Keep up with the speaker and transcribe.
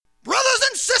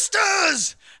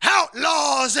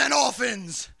outlaws and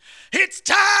orphans. It's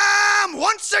time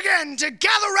once again to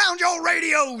gather round your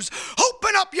radios,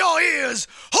 open up your ears,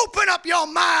 open up your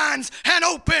minds, and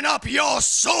open up your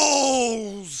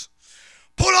souls.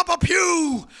 Pull up a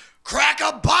pew, crack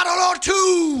a bottle or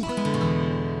two.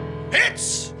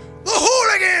 It's the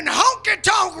Hooligan Honky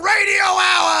Tonk Radio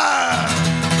Hour.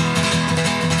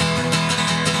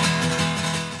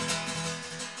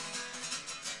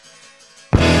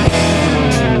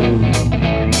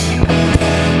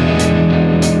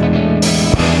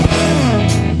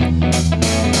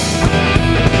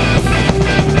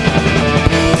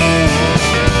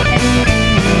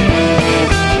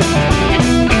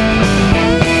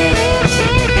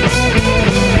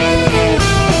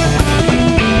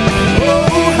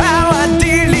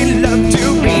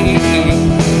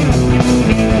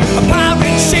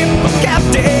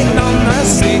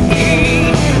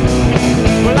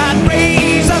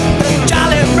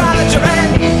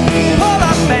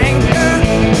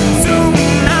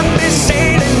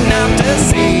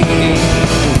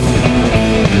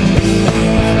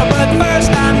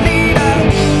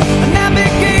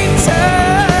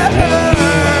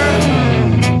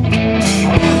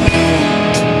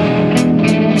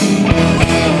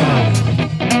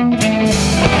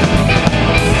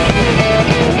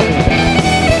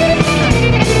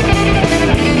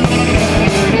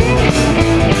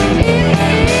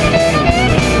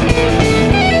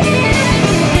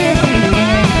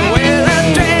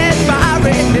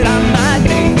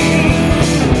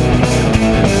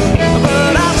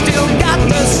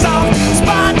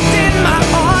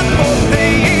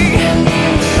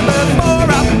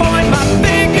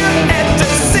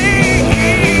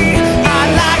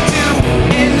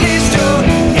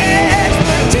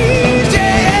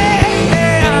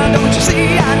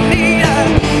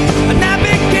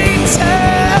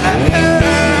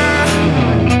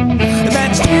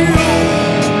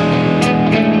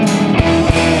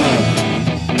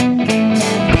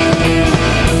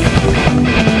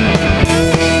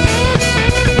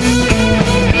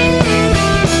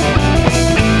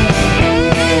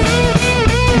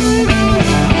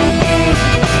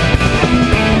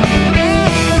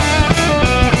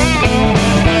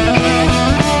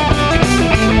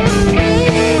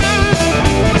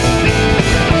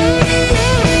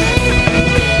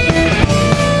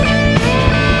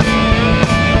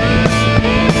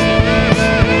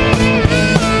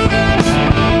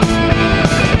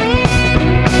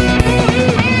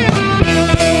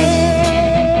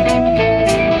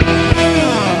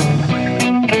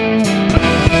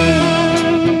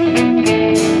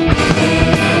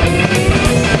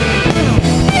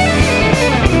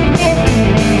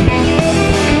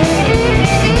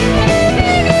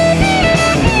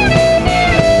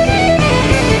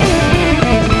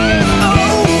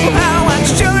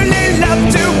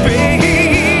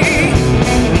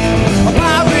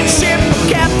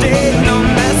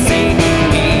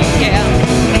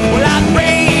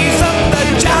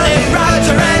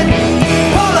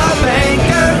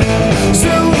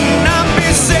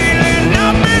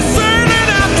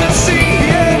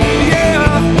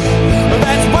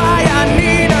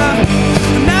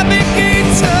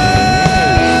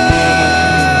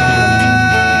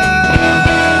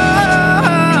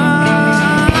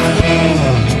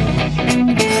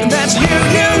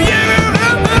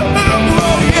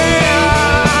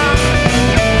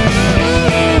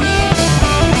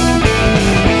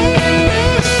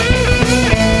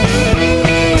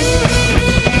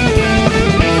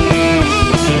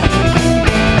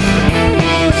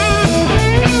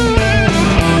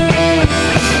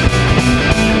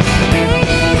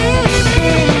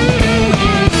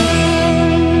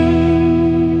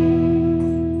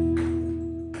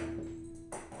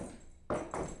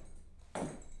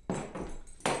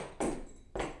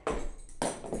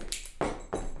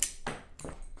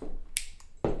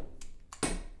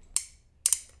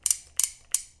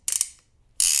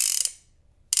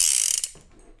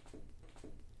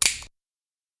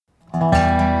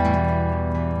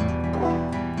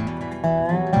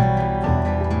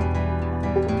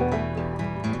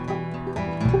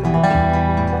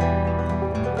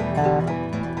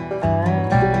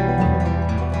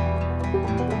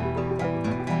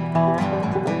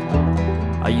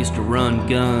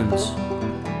 Guns,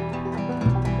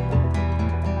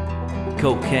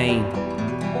 cocaine,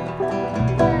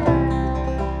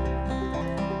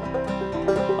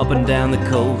 up and down the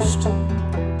coast.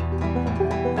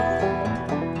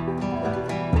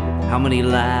 How many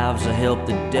lives I helped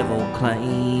the devil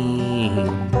claim?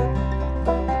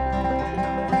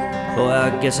 Oh,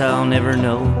 I guess I'll never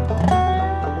know.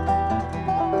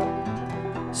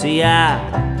 See,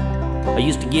 I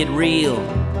used to get real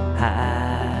high.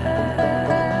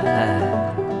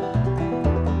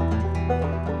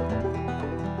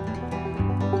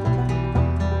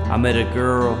 I met a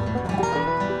girl,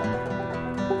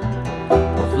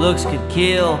 if looks could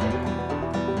kill,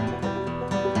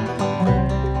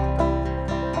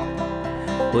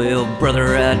 well,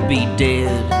 brother, I'd be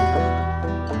dead.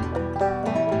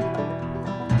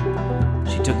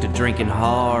 She took to drinking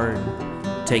hard,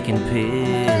 taking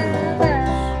pills.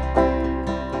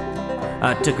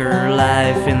 I took her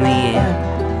life in the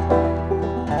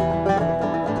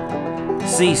end.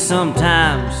 See,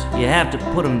 sometimes you have to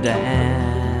put them down.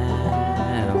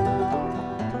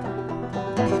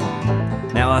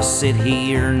 Now I sit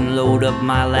here and load up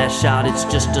my last shot. It's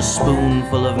just a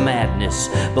spoonful of madness,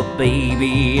 but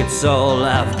baby, it's all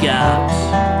I've got.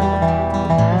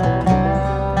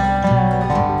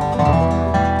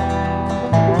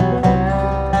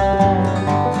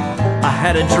 I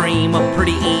had a dream, a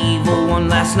pretty evil one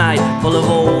last night, full of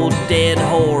old dead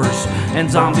whores and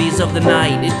zombies of the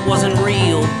night. It wasn't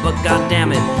real, but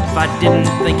goddamn it, if I didn't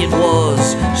think it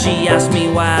was. She asked me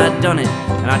why I'd done it,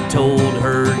 and I told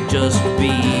her just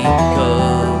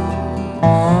because.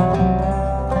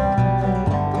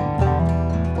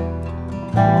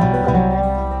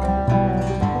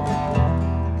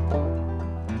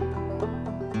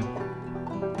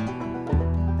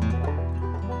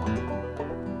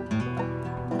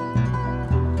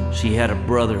 She had a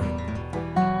brother.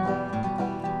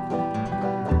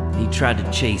 He tried to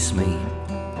chase me.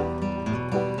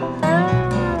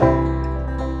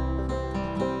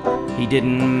 He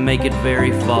didn't make it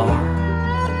very far.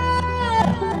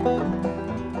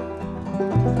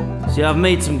 See, I've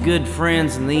made some good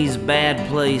friends in these bad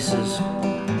places.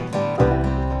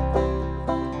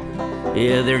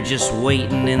 Yeah, they're just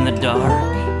waiting in the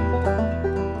dark.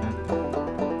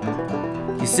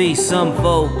 You see, some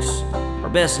folks are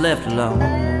best left alone.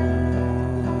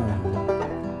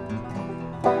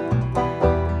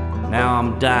 Now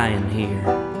I'm dying here,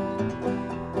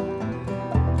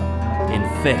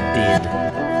 infected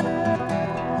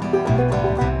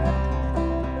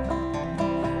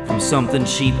from something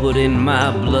she put in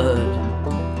my blood.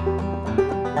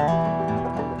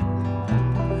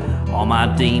 All my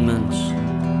demons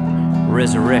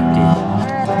resurrected,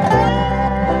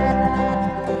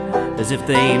 as if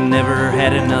they never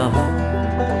had enough.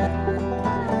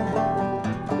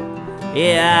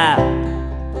 Yeah, I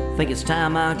think it's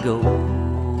time I go.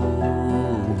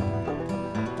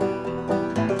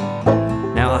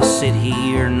 Now I sit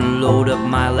here and load up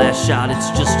my last shot. It's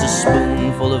just a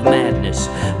spoonful of madness,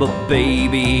 but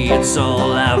baby, it's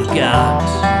all I've got.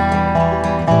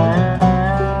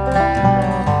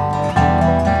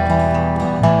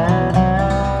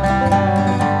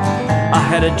 I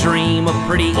had a dream, a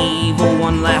pretty evil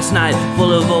one last night,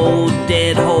 full of old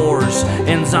dead whores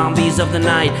and zombies of the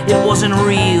night. It wasn't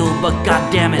real, but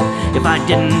goddamn it, if I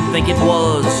didn't think it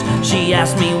was. She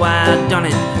asked me why I'd done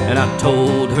it, and I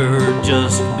told her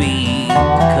just because.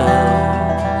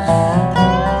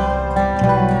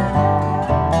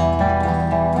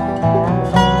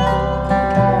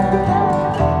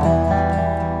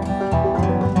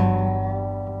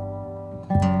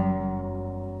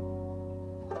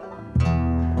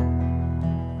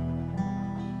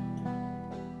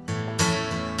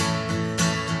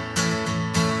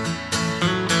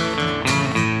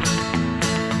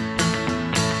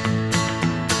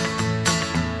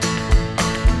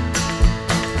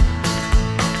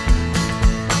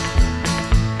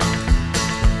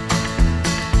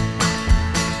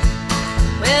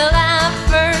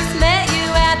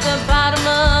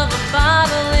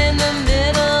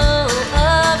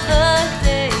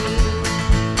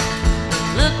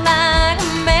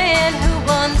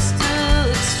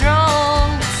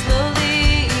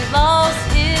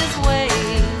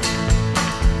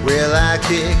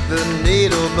 Kicked the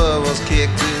needle, but was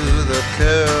kicked to the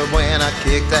curb when I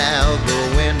kicked out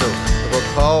the window of a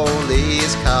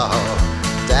police car.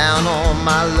 Down on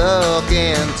my luck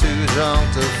and too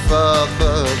drunk to fuck,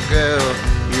 but girl,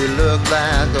 you look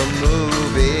like a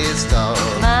movie star.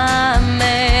 My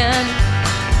man,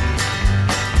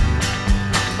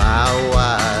 my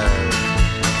wife,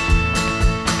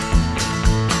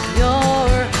 your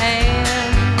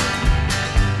hand,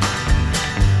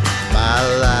 my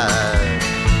life.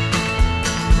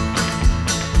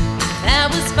 That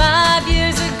was 5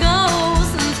 years ago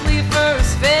since we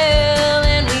first fell,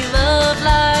 and we loved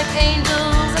like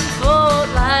angels and fought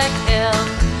like hell.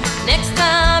 Next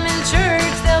time in church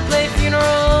they'll play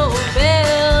funeral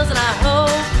bells, and I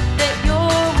hope that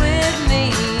you're with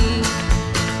me.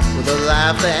 With the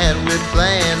life that we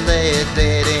planned, they're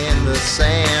dead in the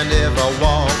sand. If I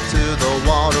walk to the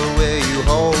water, will you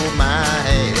hold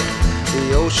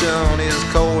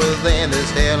and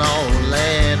this hell on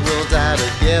land will die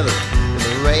together in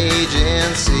the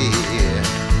raging sea.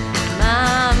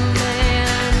 My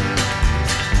man,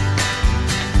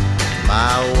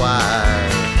 My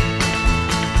wife,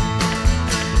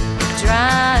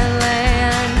 dry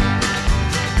land,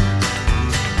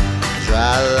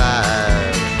 dry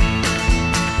life.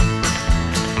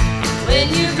 when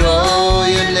you Go,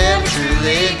 you're never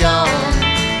truly gone.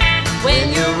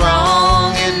 When you're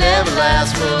wrong, it never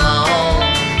lasts for long.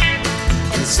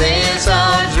 And since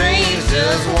our dreams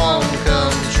just won't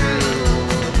come true,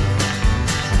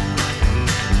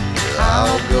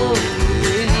 I'll go with you.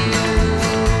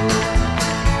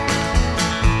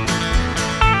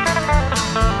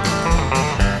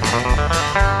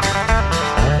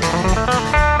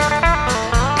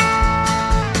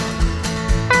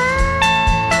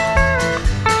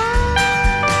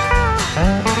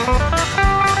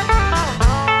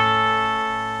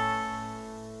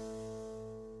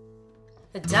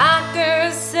 The doctor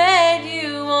said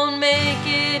you won't make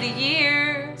it a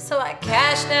year, so I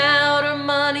cashed out our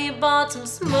money, bought some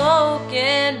smoke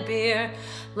and beer,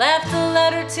 left a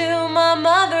letter to my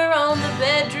mother on the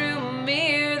bedroom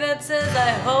mirror that says I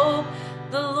hope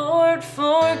the Lord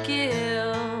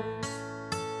forgives.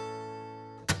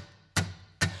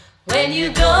 When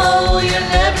you go, you're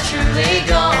never truly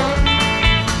gone.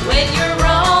 When you're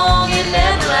wrong, it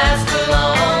never lasts for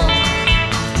long.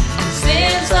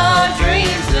 Since our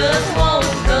dreams just won't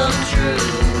come true,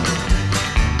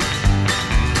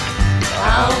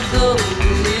 I'll go with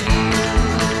you.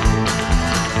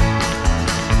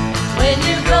 When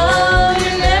you go,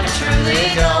 you're never truly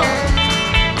gone.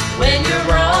 When you're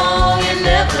wrong, it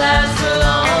never lasts for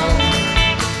long.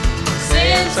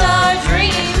 Since our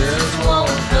dreams just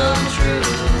won't come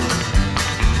true,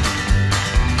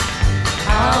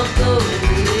 I'll go with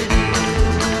you.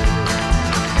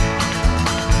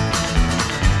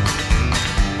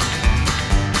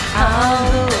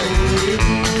 I'll go with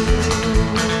you.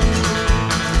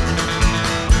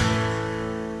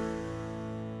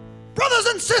 Brothers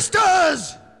and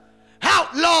sisters,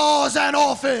 outlaws and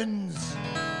orphans,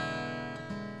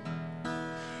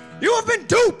 you have been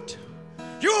duped,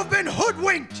 you have been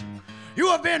hoodwinked, you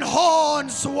have been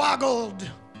hornswoggled.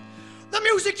 The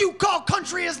music you call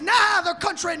country is neither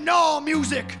country nor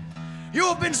music. You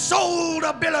have been sold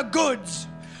a bill of goods.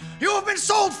 You have been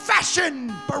sold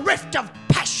fashion, bereft of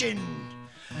passion.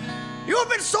 You have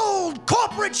been sold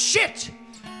corporate shit,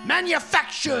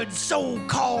 manufactured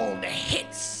so-called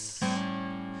hits.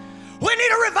 We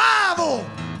need a revival.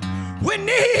 We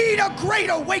need a great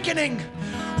awakening.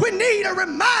 We need a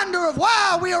reminder of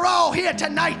why we are all here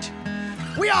tonight.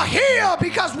 We are here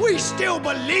because we still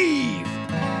believe.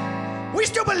 We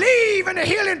still believe in the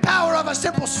healing power of a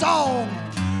simple song.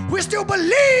 We still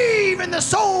believe in the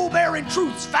soul-bearing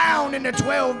truths found in the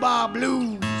 12-bar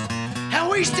blues. And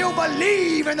we still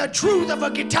believe in the truth of a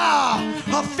guitar,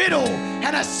 a fiddle,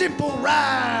 and a simple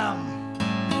rhyme.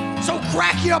 So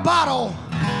crack your bottle,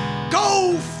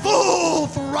 go full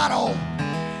throttle,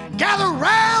 gather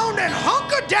round and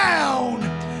hunker down.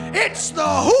 It's the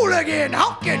Hooligan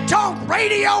Honky Tonk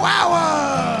Radio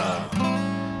Hour.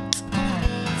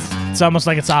 It's almost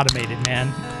like it's automated, man.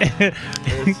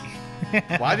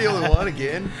 Why the only one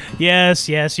again? Yes,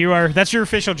 you are. That's your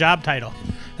official job title.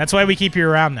 That's why we keep you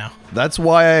around now. That's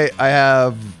why I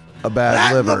have a bad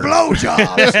That and the liver.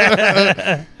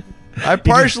 blowjobs. I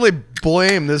partially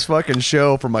blame this fucking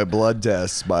show for my blood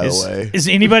tests, by the way. Is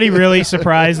anybody really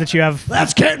surprised that you have...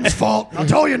 That's Kenton's fault. I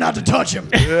told you not to touch him.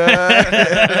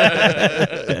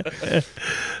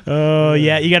 Oh,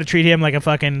 yeah, you got to treat him like a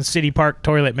fucking city park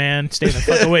toilet, man. Stay the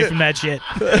fuck away from that shit.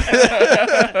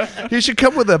 He should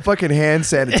come with a fucking hand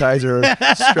sanitizer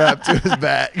strapped to his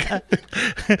back.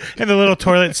 And the little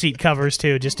toilet seat covers,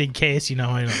 too, just in case, I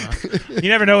don't know. You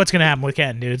never know what's going to happen with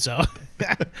Kenton, dude, so...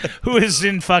 Who is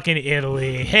in fucking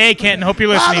Italy? Hey, Kenton, hope you're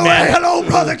By listening, the way, man. hello,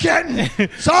 Brother Kenton.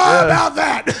 Sorry about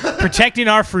that. Protecting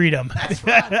our freedom.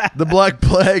 The Black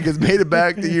Plague has made it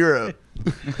back to Europe.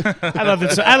 I love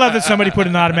that somebody put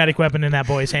an automatic weapon in that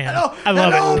boy's hand. I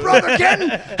love hello, it. Brother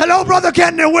Kenton. Hello, Brother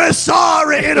Kenton, and we're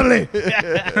sorry, Italy.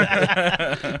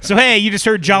 So, hey, you just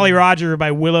heard Jolly Roger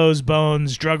by Willow's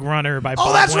Bones, Drug Runner by Bob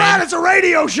Oh, that's Wayne. right. It's a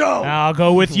radio show. I'll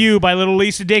Go With You by Little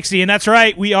Lisa Dixie. And that's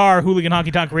right, we are Hooligan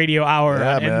Honky Tonk Radio Hour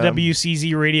Yeah, on man.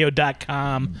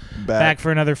 WCZRadio.com. Back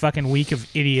for another fucking week of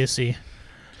idiocy.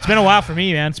 It's been a while for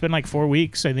me, man. It's been like 4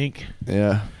 weeks, I think.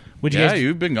 Yeah. Would you Yeah, guys?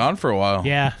 you've been gone for a while.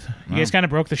 Yeah, you guys kind of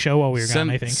broke the show while we were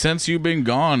gone. I think. Since you've been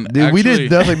gone, Dude, we actually-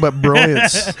 did nothing but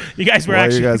brilliance. You guys were While you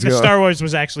actually guys the go. Star Wars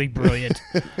was actually brilliant.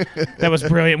 That was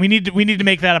brilliant. We need to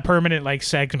make that a permanent like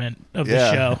segment of the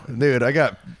Yeah, show. dude, I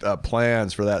got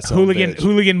plans for that.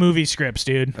 Hooligan movie scripts,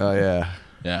 dude. Oh yeah.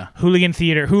 Yeah. Hooligan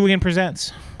theater. Hooligan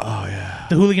presents. Oh yeah.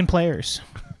 The Hooligan Players.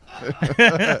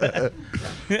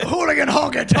 Hooligan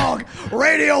Honky Tonk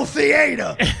Radio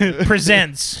Theater.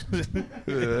 Presents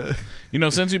You know,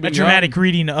 since you've a been dramatic gone,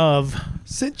 reading of.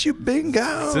 Since you've been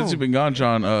gone. since you've been gone,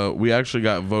 John, we actually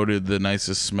got voted the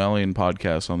nicest smelling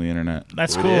podcast on the internet.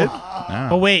 That's We cool. did? Yeah.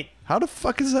 But wait, How the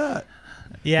fuck is that?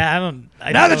 yeah, I don't.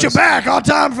 Now that you're back, our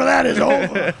time for that is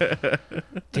over.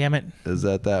 damn it. Is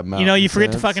that Mountain You know, you forget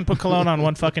to Sense? fucking put cologne on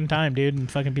one fucking time, dude,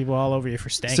 and fucking people all over you for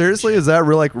stank. and Seriously, shit. is that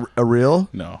real? Like a real?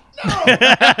 No.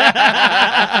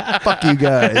 Fuck you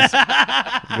guys.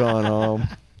 Going home.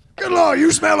 Good Lord,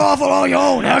 you smell awful on your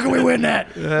own. How can we win that?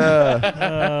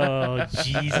 Oh,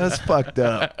 Jesus. That's fucked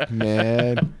up,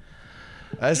 man.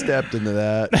 I stepped into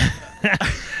that.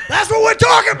 That's what we're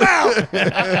talking about.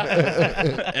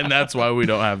 And that's why we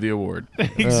don't have the award.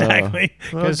 Exactly.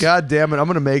 Oh, 'Cause God damn it. I'm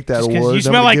going to make that Just 'cause award. you and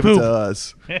I'm smell gonna like give poop. it to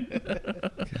us.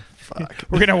 Fuck.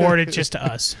 we're going to award it just to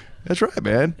us. That's right,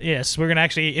 man. Yes, we're going to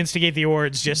actually instigate the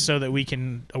awards just so that we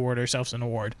can award ourselves an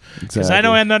award. Because Exactly. I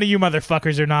know none of you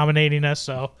motherfuckers are nominating us,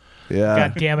 so Yeah.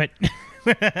 God damn it.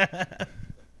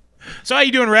 So how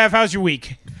you doing, Rev? How's your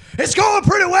week? It's going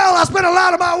pretty well. I spent a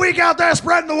lot of my week out there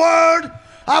spreading the word.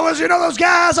 I was, those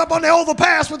guys up on the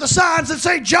overpass with the signs that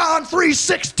say John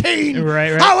 3:16.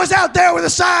 Right. I was out there with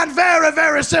a sign very,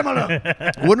 very similar.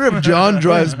 I wonder if John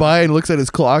drives by and looks at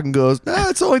his clock and goes, nah,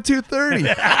 it's only 2:30.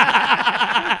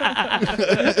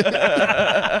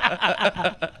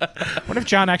 What if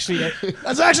John actually...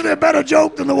 That's actually a better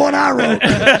joke than the one I wrote.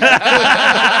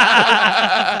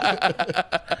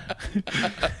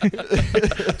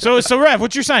 So Rev,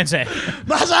 what's your sign say?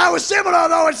 My sign was similar,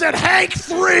 though. It said Hank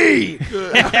 3.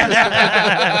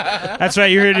 That's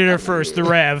right, you heard it here first. The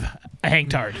Rev, a Hank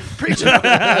Tard. Preaching the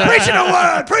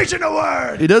word. Preaching the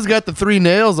word. He does got the 3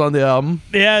 nails on the album.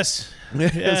 Yes.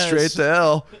 Yes. Straight to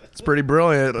hell. It's pretty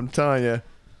brilliant, I'm telling you.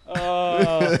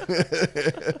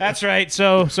 That's right.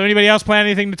 So anybody else plan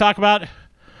anything to talk about?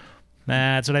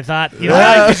 That's what I thought. You know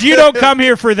why? Because you don't come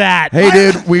here for that. Hey,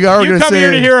 dude, we are you going to come say,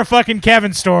 here to hear a fucking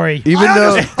Kevin story. even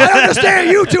though, I understand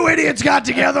you two idiots got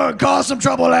together and caused some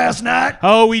trouble last night.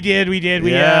 Oh, we did.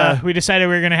 Yeah. We decided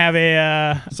we were gonna have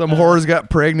a. some whores got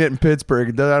pregnant in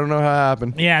Pittsburgh. I don't know how it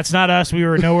happened. Yeah, it's not us. We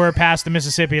were nowhere past the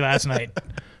Mississippi last night.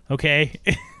 Okay.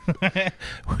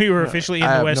 We were officially in I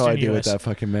the have Western no idea U.S. what that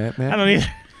fucking meant, man. I don't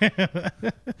either.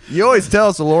 You always tell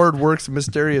us the Lord works in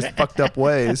mysterious, fucked up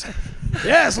ways.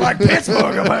 Yeah, it's like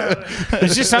Pittsburgh, apparently.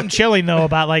 There's just something chilling though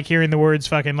about like hearing the words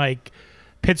fucking like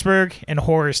Pittsburgh and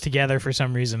whores together for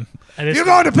some reason. You're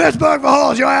going to Pittsburgh for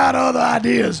horse. You're out of other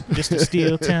ideas. Just a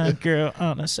steel town girl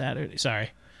on a Saturday. Sorry.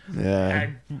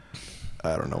 Yeah.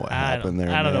 I don't know what I happened don't,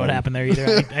 there. I don't know what man. happened there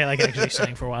either. I like actually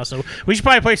sang for a while, so we should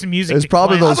probably play some music. It's to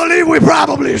probably cleanse- I believe we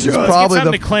probably should. Probably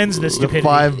something the, to cleanse this the stupidity.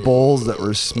 5 bowls that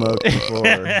were smoked before.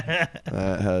 That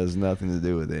has nothing to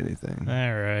do with anything.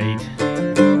 All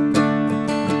right.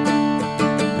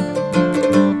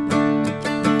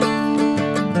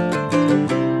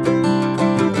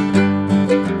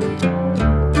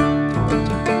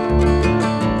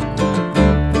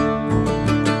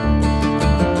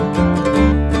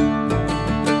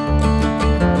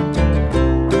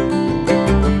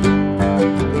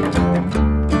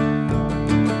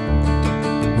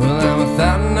 Well, I'm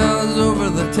 $1,000 over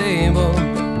the table,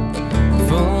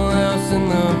 full house in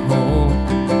the hole,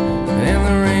 and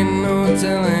the rain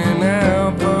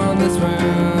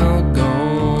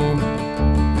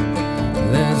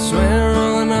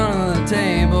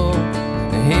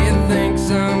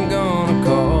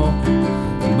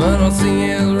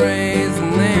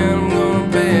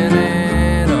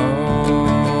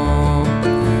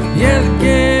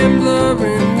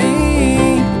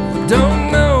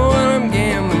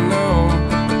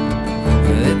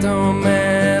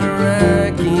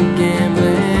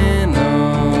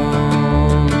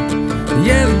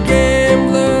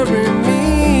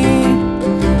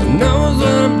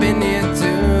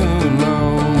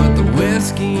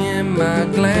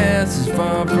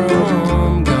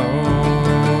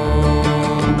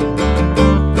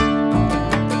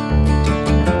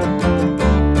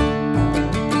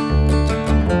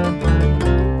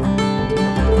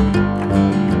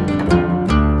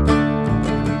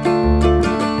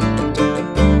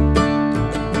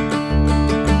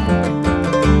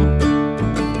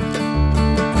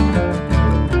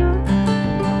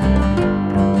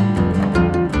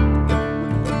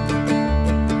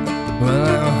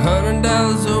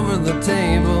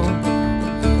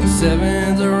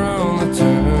sevens are on the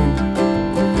turn.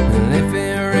 And if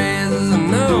it raises, I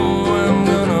know I'm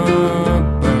gonna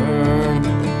burn.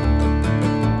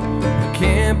 I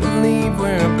can't believe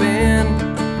where I've been.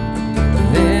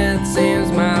 It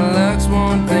seems my luck's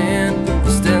won't bend.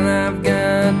 Still I've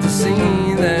got to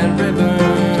see that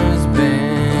river's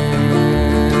bend.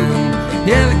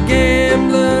 Yeah, the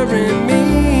gambler in me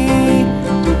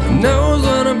knows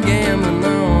what I'm gambling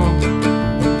on.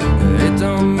 It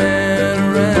don't matter,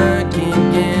 I keep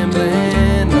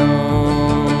gambling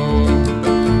on.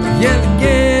 Yeah, the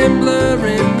gambler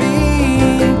in me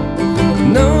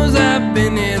knows I've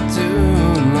been here too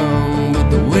long. But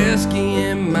the whiskey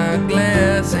in my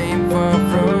glass ain't far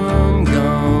from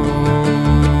gone.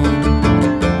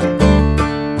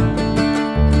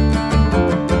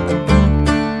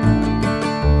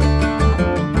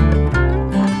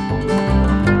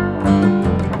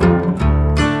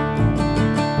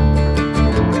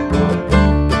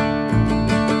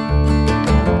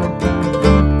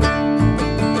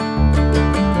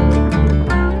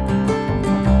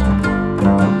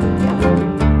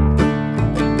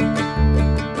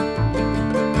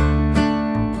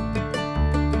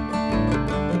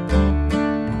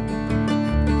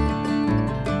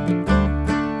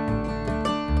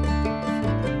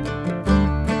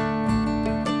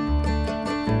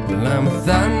 Well, I'm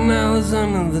 $1,000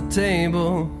 under the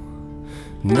table.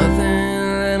 Nothing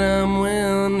that I'm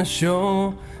willing to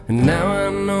show. And now I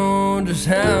know just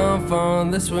how far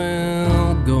this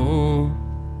will go.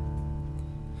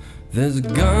 There's a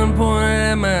gun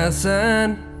pointed at my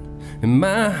side, and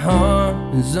my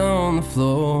heart is on the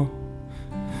floor.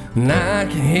 And I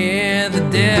can hear the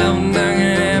devil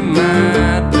knocking at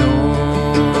my door.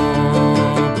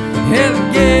 Yeah, the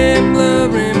gambler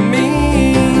in me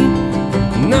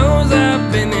knows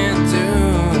I've been here too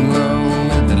long.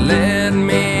 If they let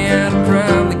me, I'd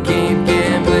probably keep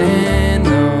gambling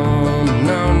on.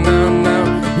 No, no, no.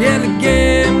 Yeah, the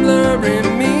gambler in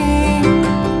me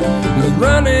is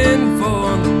running for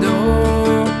the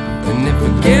door. And if we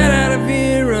get out of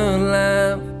here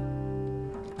alive,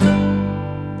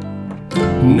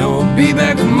 no, we'll be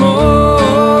back for more.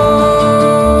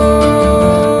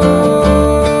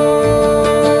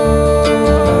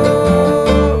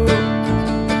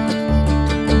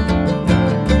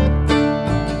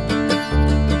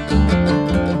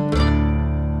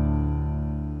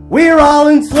 We're all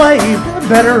enslaved,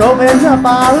 better open up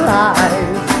our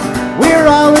eyes. We're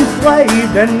all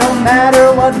enslaved, and no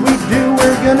matter what we do,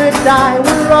 we're gonna die.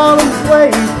 We're all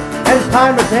enslaved, and it's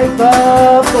time to take the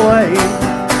blame.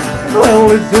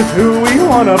 Well, is this who we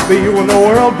wanna be when the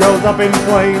world goes up in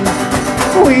flames?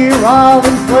 We're all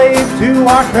enslaved to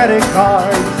our credit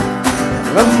cards,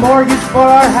 the mortgage for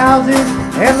our houses,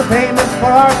 and the payments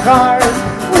for our cars.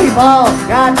 We've all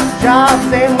got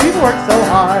jobs, and we've worked so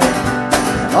hard,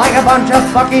 like a bunch of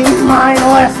fucking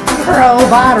mindless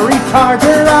robot retards.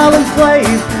 We're all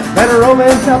enslaved, better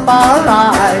open up our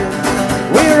eyes.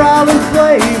 We're all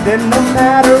enslaved, and no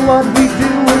matter what we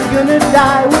do, we're gonna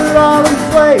die. We're all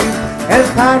enslaved, and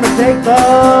it's time to take the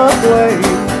blame.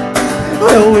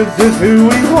 Well, is this who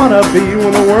we wanna be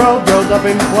when the world goes up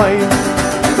in flames?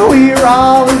 We're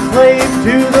all enslaved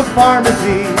to the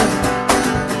pharmacy,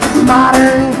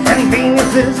 modern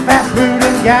conveniences, fast food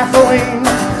and gasoline.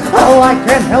 Oh, I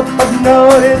can't help but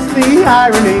notice the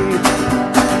irony,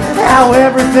 how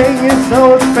everything is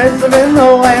so expensive in the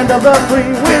land of the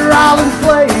free. We're all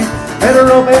enslaved,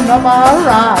 better open up our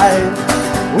eyes.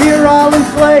 We're all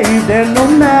enslaved, and no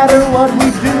matter what we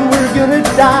do, we're gonna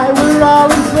die. We're all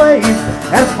enslaved,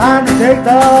 and it's time to take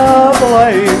the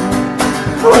blame.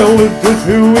 Well, is this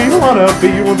who we wanna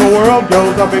be when the world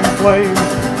goes up in flames?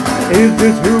 Is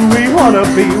this who we wanna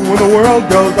be when the world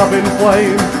goes up in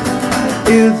flames?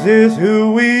 Is this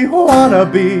who we wanna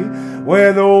be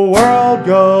when the world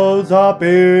goes up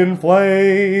in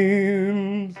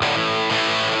flames?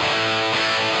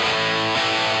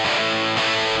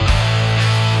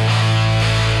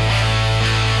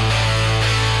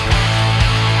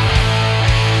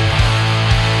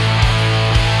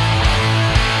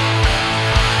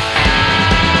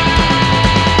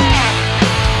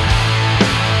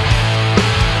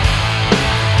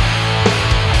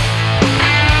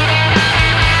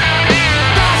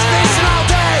 Fishing all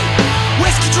day,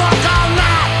 whiskey drunk all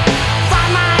night.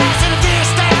 Find my ass in a deer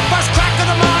stand, first crack of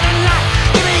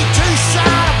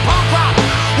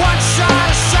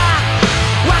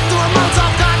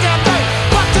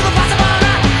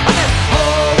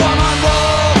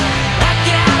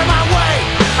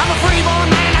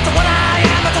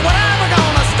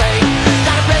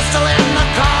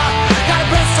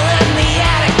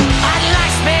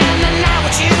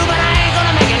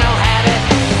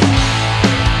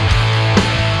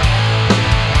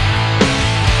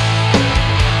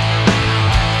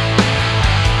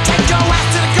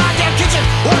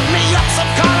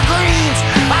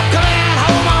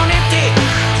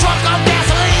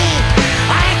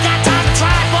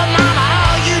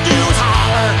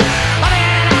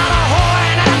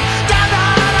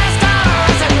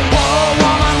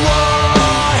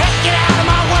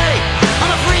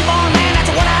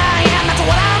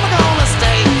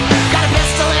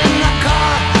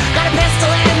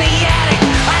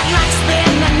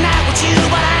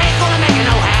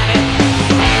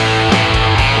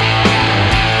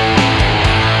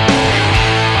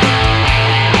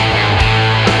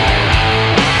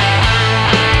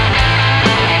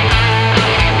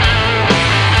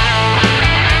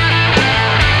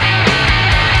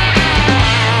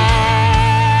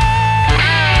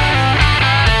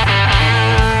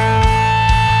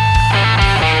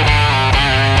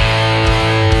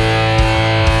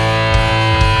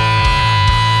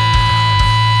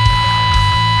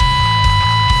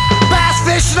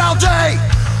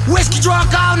Whiskey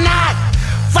drunk all night.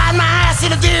 Find my ass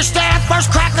in a deer stand. First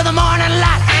crack of the morning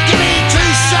light. Give me 2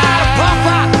 shots of punk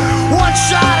rock, 1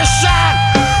 shot of shine.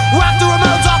 Rock the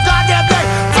Ramones all goddamn day.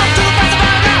 Fuck to the best of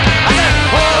our night. I said,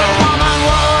 whoa, woman,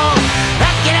 whoa,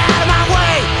 get out of my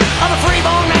way. I'm a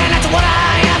freeborn man, that's what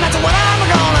I am, that's what I'm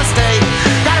gonna stay.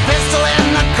 Got a pistol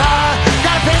in the car,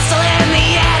 got a pistol in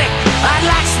the attic. I'd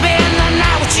like to spend the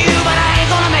night with you, but I ain't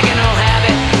gonna make it no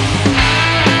habit.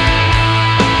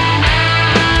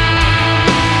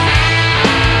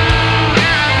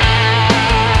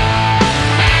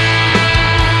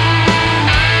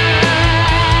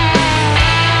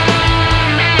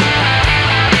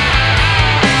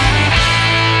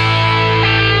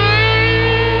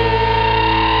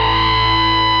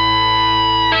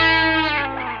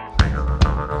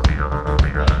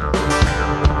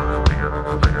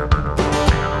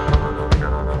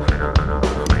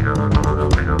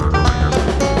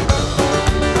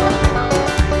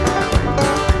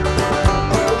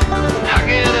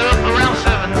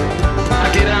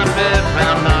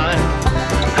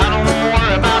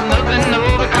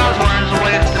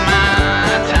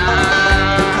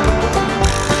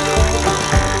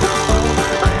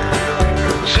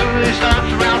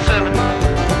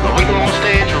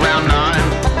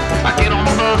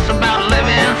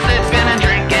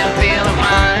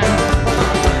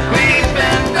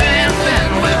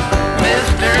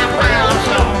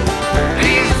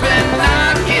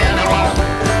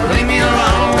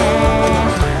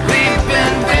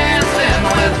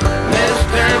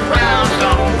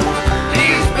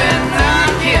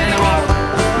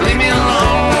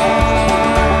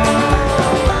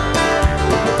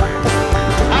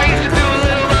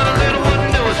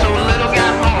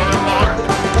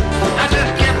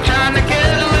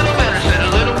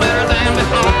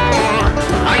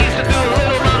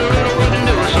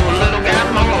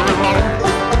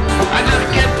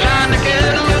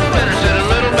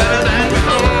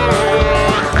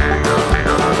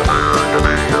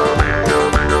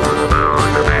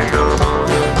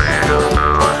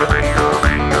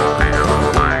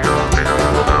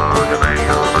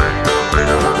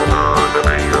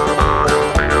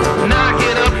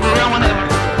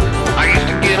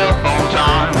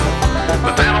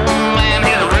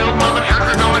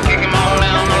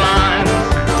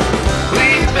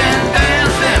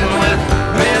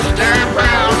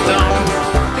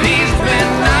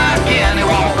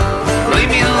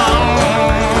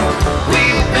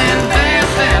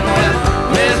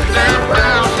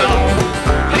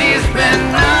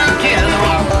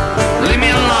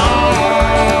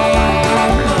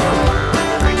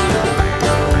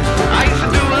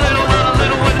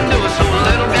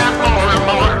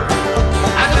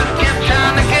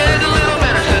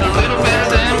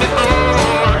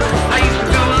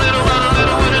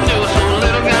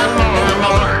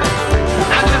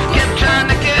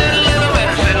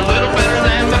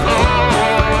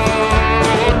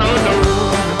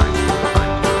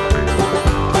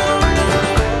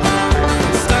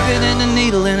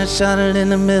 Shot it in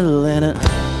the middle and it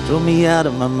drove me out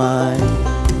of my mind.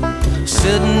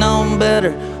 Should've known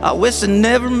better, I wish I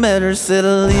never met her. Said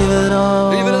I'll leave it all,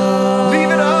 leave it all,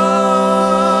 leave it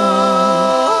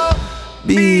all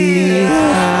behind.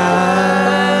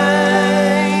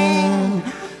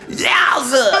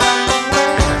 Yowza!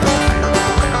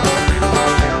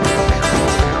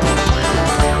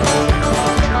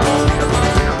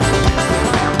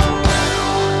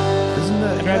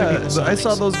 I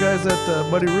saw those guys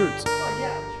at Muddy Roots.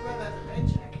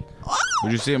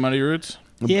 Would you see at Muddy Roots?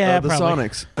 Yeah, the probably.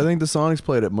 Sonics. I think the Sonics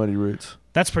played at Muddy Roots.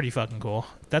 That's pretty fucking cool.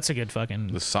 That's a good fucking.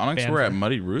 The Sonics band were for- at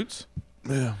Muddy Roots?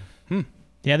 Yeah.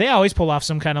 Yeah, they always pull off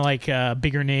some kind of like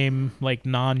bigger name, like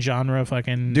non-genre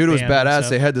fucking. Dude, it was band and badass. stuff.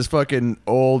 They had this fucking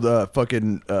old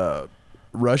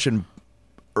Russian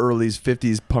early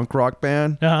 50s punk rock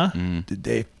band. Uh-huh. Dude,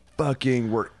 they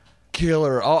fucking were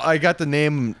killer. I got the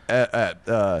name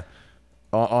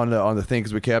on the thing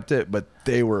because we kept it, but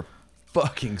they were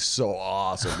fucking so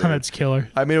awesome. Dude. That's killer.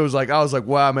 I mean, I was like,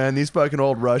 wow, man, these fucking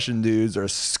old Russian dudes are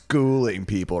schooling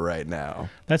people right now.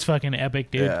 That's fucking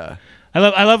epic, dude. Yeah.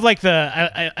 I love like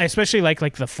I especially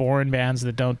like the foreign bands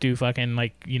that don't do fucking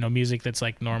like, you know, music that's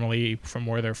like normally from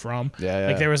where they're from. Yeah.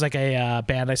 Like there was like a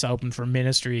band I saw open for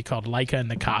Ministry called Laika and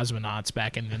the Cosmonauts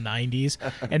back in the 90s,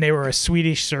 and they were a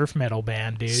Swedish surf metal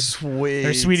band, dude. Sweet.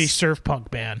 They're a Swedish surf punk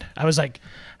band. I was like,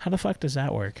 how the fuck does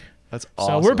that work? That's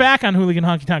awesome. So we're back on Hooligan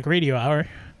Honky Tonk Radio Hour.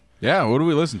 Yeah, what do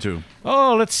we listen to?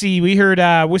 Oh, let's see. We heard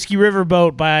Whiskey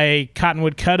Riverboat by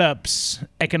Cottonwood Cut-Ups,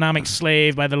 Economic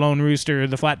Slave by The Lone Rooster,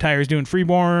 The Flat Tires doing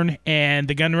Freeborn, and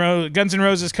the Guns N'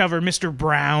 Roses cover Mr.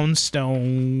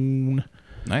 Brownstone.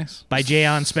 Nice. by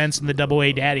Jayon Spence and the Double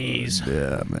A Daddies.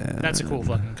 Yeah, man. That's a cool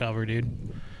fucking cover, dude.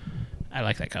 I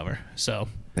like that cover. So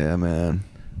man.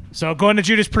 going to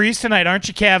Judas Priest tonight, aren't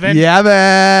you, Kevin? Yeah,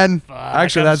 man. Fuck,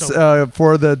 Actually, I'm that's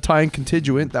for the Time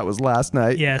Contingent. That was last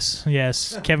night. Yes.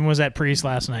 Kevin was at Priest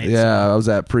last night. Yeah, I was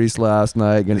at Priest last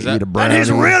night. Gonna eat a brownie. And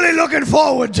he's really looking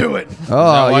forward to it.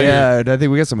 Oh yeah, I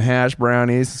think we got some hash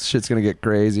brownies. Shit's gonna get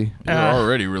crazy. They're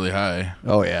already really high.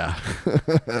 Oh yeah.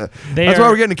 That's why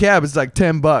we're getting a cab. It's like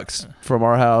 $10 from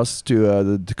our house to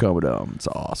the Tacoma Dome. It's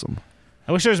awesome.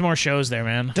 I wish there was more shows there,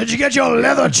 man. Did you get your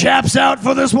leather chaps out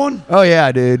for this one? Oh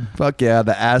yeah, dude. Fuck yeah,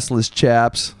 the assless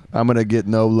chaps. I'm gonna get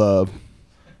no love.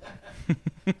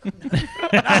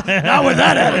 Not with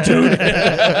that attitude.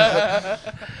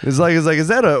 It's like, is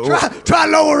that a try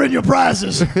lowering your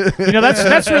prices?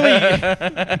 That's really,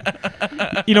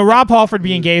 Rob Halford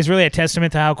being gay is really a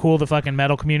testament to how cool the fucking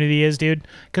metal community is, dude.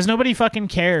 Because nobody fucking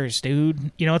cares,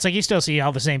 dude. It's like you still see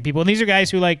all the same people, and these are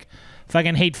guys who like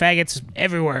fucking hate faggots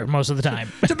everywhere most of the time.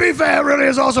 To be fair, it really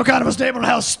is also kind of a statement on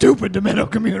how stupid the metal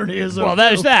community is. Well,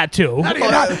 there's that too. How do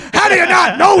you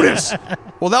not notice?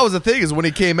 Well, that was the thing, is when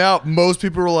he came out, most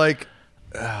people were like,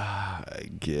 I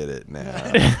get it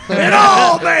now. It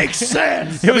all makes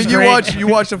sense. You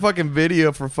watch a fucking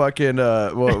video for fucking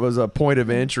what was a Point of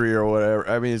Entry or whatever.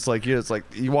 I mean, it's like you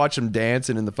watch him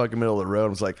dancing in the fucking middle of the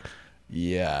road. It's like,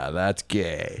 yeah, that's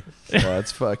gay.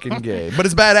 That's fucking gay. But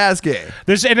it's badass gay.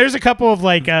 There's a couple of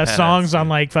like songs on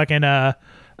like fucking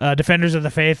Defenders of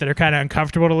the Faith that are kind of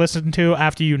uncomfortable to listen to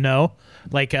after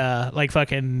like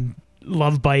fucking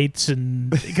Love Bites, and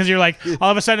because you're like,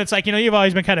 all of a sudden it's like, you've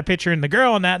always been kind of picturing the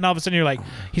girl and that, and all of a sudden you're like,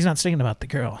 he's not singing about the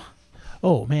girl.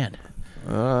 Oh man,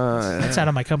 that's out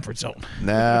of my comfort zone.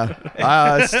 Nah,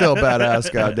 it's still a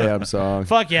badass goddamn song.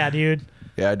 Fuck yeah, dude.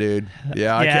 Yeah, dude.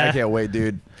 Yeah, I can't wait,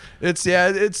 dude. It's been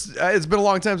a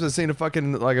long time since I've seen a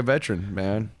fucking like a veteran,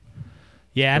 man.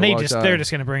 Yeah, and they're just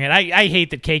gonna bring it. I hate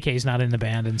that KK's not in the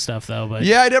band and stuff though, but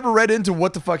yeah, I never read into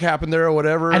what the fuck happened there or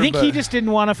whatever. I think he just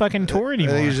didn't want to fucking tour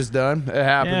anymore. I think he's just done. It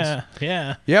happens.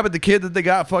 Yeah. But the kid that they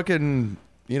got fucking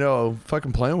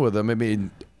fucking playing with him. I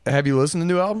mean, have you listened to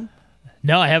the new album?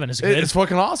 No, I haven't. It's good. It's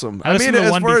fucking awesome. I mean,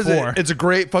 as one far before. as it's a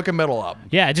great fucking metal album.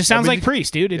 Yeah, it just sounds like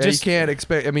Priest, dude. You can't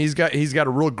expect. I mean, he's got a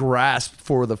real grasp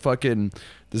for the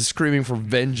screaming for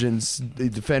vengeance, the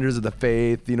Defenders of the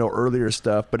Faith, earlier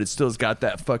stuff, but it still's got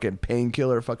that fucking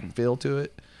painkiller fucking feel to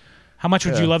it. How much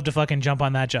would you love to fucking jump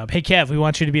on that job? Hey, Kev, we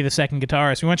want you to be the second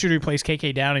guitarist. We want you to replace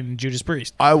KK Downing and Judas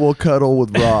Priest. I will cuddle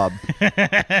with Rob.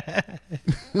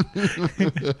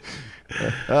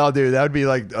 Oh, dude, that would be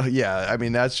like, I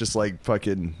mean, that's just like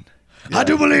fucking... Yeah. I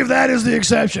do believe that is the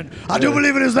exception. I do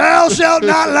believe it is thou shalt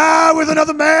not lie with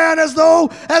another man as though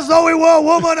he were a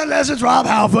woman, unless it's Rob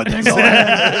Halford. Then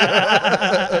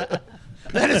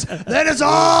it's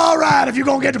all right if you're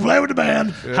going to get to play with the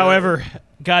band. Yeah. However,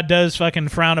 God does fucking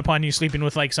frown upon you sleeping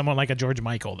with like someone like a George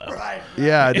Michael, though. Right.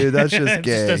 Yeah, dude, that's just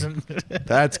gay. Just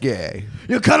that's gay.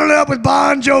 You cuddle it up with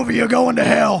Bon Jovi, you're going to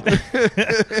hell.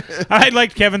 I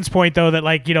like Kevin's point though that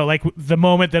like like the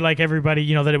moment that like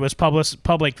everybody that it was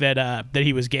public that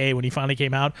he was gay when he finally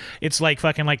came out, it's like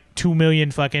fucking like 2 million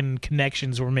fucking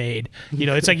connections were made.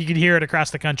 It's like you could hear it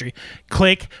across the country.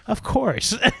 Click, of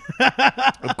course.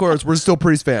 Of course, we're still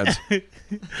Priest fans.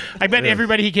 I bet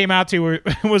everybody he came out to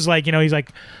was like, he's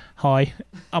like, hi,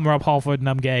 I'm Rob Halford and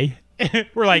I'm gay.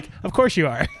 We're like, of course you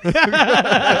are.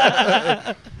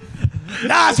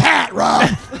 Nice hat, Rob.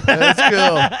 That's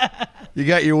cool. You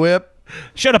got your whip?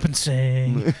 Shut up and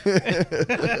sing.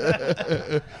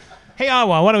 Hey,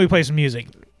 Awa, why don't we play some music?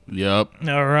 Yep.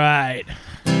 All right.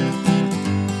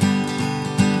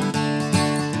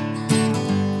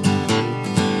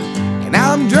 And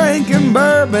I'm drinking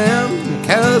bourbon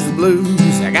 'cause the blues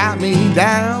got me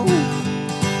down.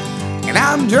 And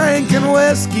I'm drinking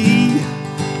whiskey,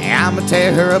 and I'ma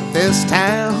tear up this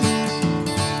town.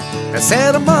 I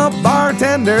said I'm a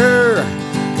bartender,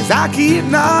 'cause I keep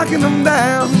knocking them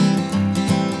down.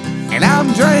 And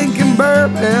I'm drinking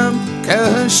bourbon,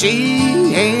 'cause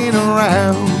she ain't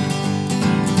around.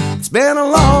 It's been a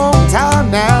long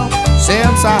time now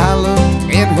since I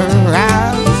looked in her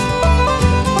eyes.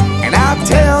 And I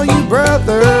tell you,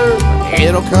 brother,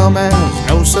 it'll come as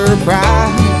no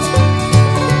surprise.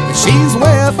 She's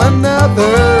with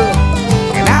another,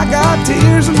 and I got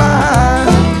tears in my eyes.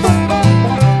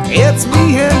 It's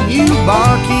me and you,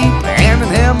 barkeep, and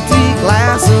an empty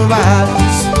glass of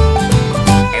ice.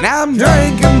 And I'm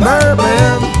drinking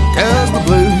bourbon, 'cause the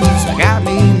blues got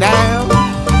me down.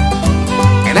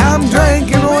 And I'm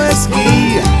drinking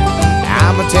whiskey,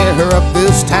 I'ma tear her up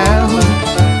this town.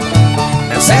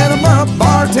 And said I'm a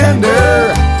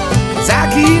bartender, 'cause I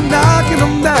keep knocking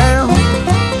them down.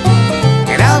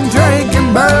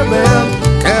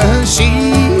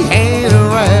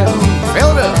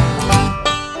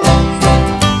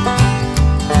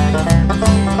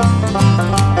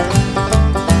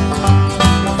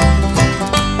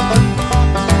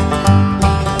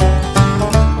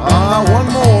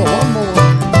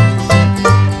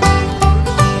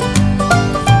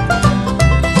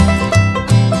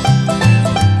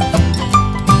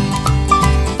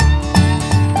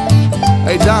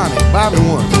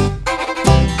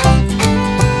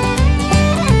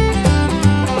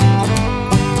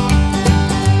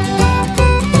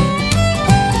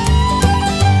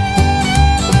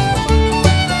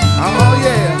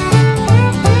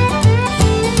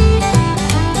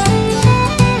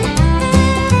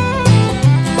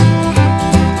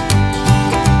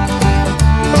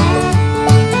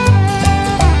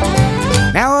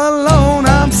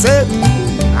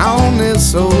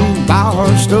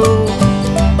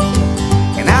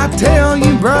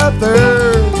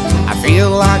 third. I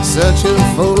feel like such a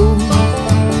fool.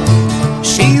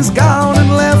 She's gone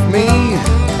and left me,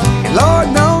 and Lord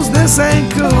knows this ain't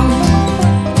cool.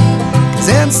 'Cause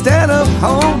instead of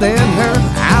holding her,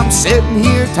 I'm sitting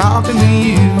here talking to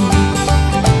you.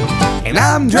 And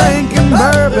I'm drinking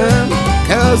bourbon,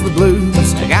 'cause the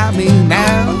blues got me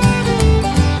now.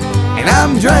 And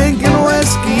I'm drinking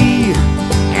whiskey,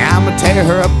 and I'ma tear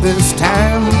her up this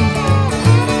town.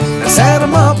 Now set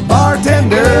 'em up,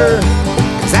 bartender,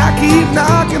 'cause I keep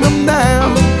knocking them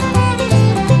down.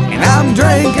 And I'm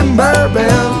drinking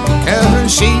bourbon, 'cause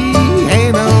she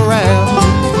ain't around.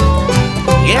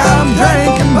 Yeah, I'm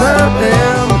drinking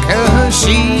bourbon, 'cause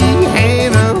she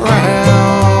ain't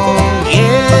around.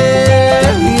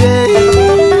 Yeah, yeah.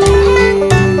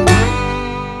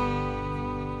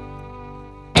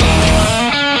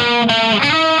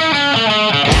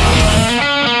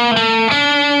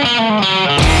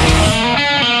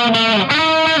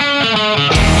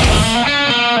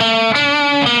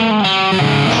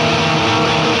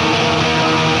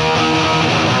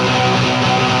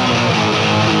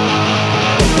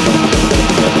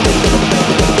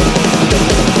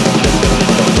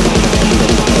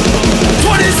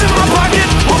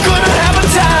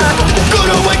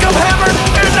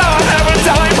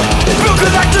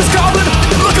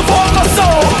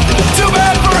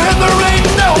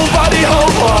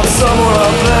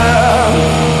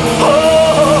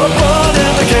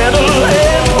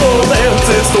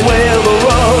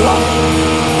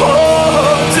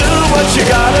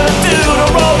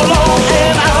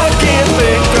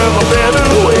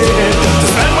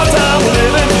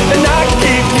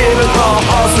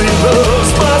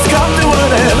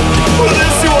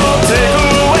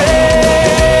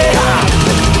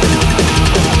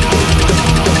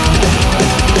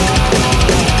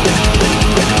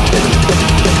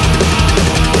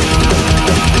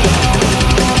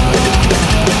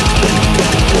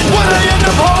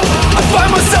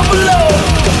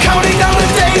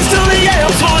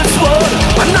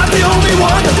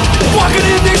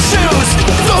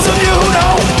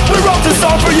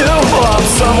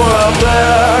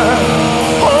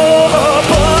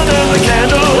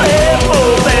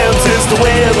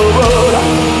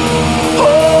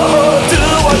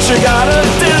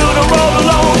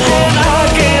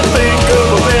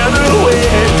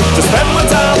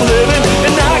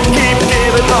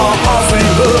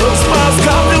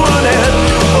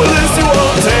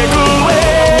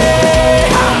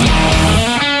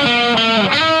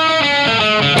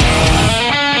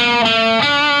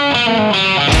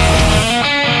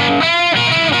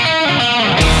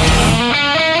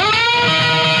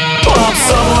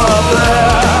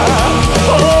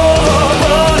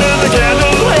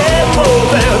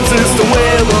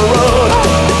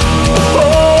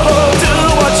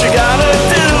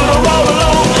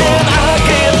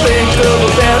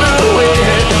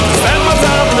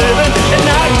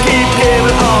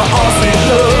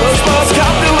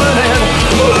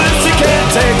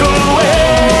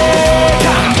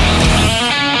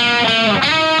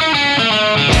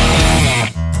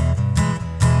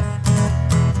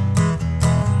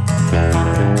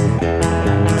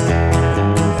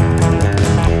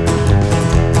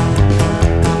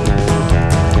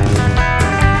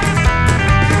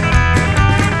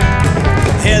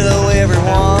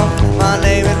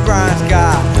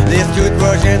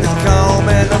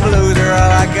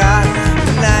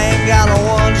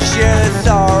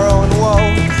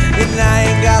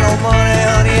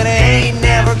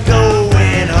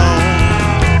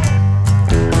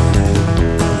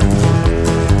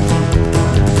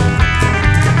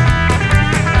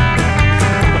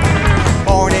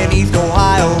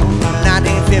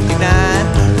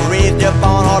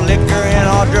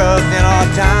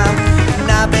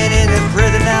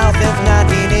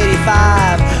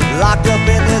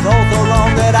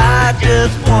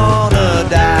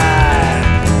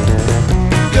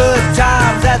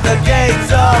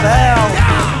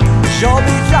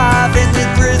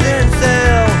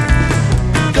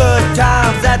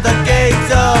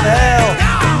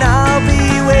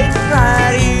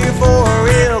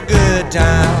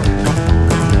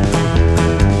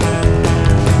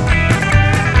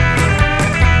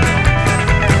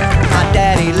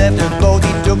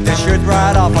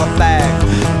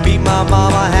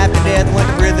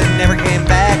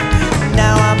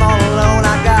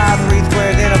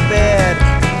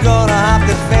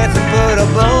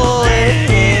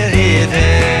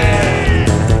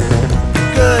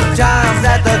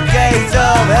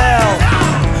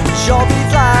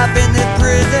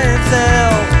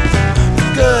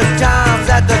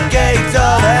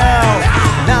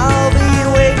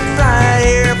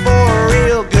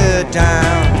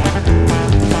 Time.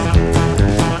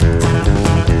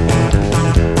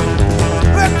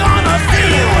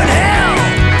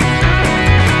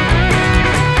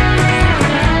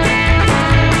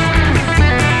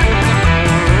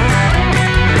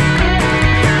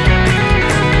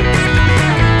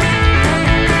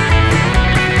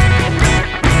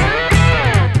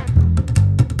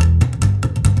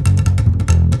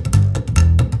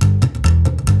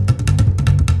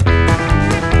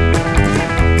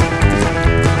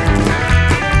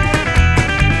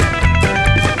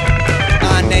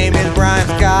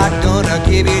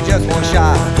 give you just one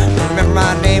shot. Remember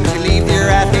my name when you leave here,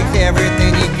 I take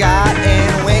everything you got.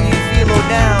 And when you feel low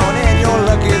down and your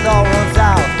luck is all runs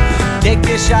out, take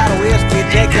this shot of whiskey,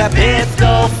 take that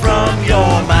pistol from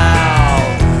your mouth.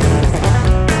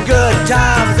 Good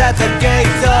times at the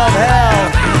gates of hell.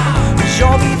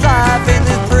 Show me life in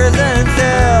this prison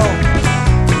cell.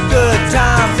 Good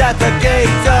times at the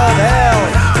gates of hell.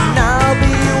 And I'll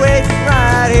be waiting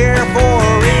right here for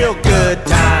a real good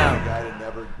time. Guy that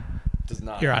never does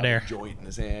not You're have on air. a joint in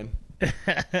his hand.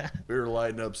 We were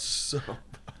lighting up so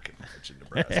fucking much in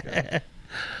Nebraska.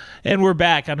 And we're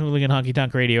back on Hooligan Honky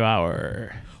Tonk Radio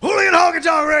Hour. Hooligan Honky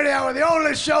Tonk Radio Hour, the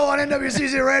only show on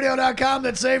NWCCRadio.com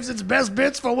that saves its best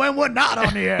bits for when we're not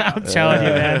on the air. I'm telling you,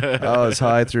 man. I was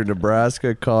high through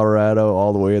Nebraska, Colorado,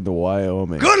 all the way into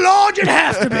Wyoming. Good Lord, you'd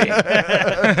have to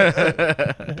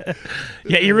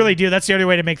be. Yeah, you really do. That's the only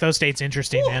way to make those states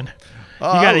interesting, man.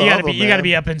 Oh, You I love gotta them, be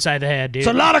man. up inside the head, dude. It's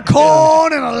a lot of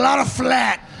corn and a lot of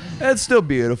flat. It's still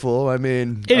beautiful. I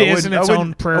mean, It I is in its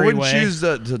own prairie I wouldn't way. choose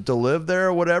to live there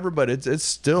or whatever, but it's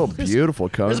still beautiful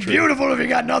country. It's beautiful if you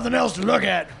got nothing else to look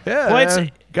at. Yeah, Well, it's-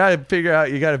 man. Gotta figure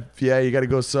out. You gotta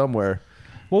go somewhere.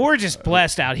 Well, we're just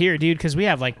blessed out here, dude, because we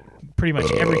have like pretty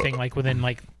much everything like within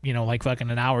like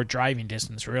fucking an hour driving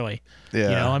distance, really. Yeah.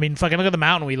 You know, I mean, fucking look at the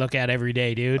mountain we look at every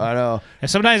day, dude. I know. And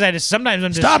sometimes I'm just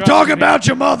Stop talking about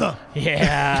your mother.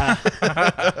 Yeah.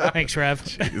 Thanks, Rev.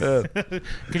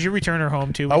 Could you return her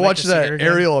home too? I We'd like watch to see her that again.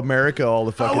 Aerial America all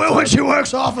the fucking Well, time. when she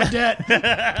works off a debt.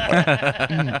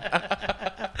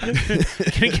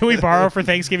 Can we borrow for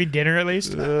Thanksgiving dinner at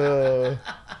least?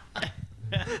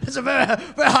 It's a very,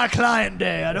 very high client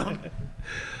day. I don't.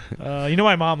 You know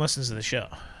my mom listens to the show,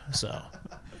 so.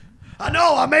 I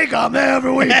know. I'm there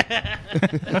every week.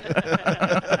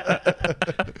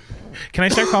 Can I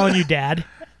start calling you Dad?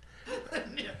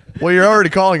 Well, you're already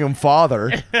calling him father.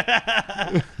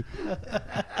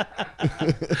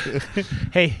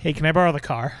 Hey, can I borrow the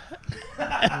car?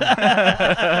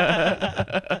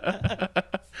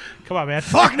 Come on, man.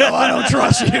 Fuck no, I don't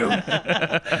trust you.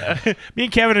 Me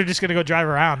and Kevin are just gonna go drive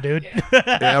around, dude.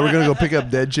 Yeah, we're gonna go pick up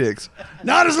dead chicks.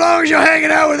 Not as long as you're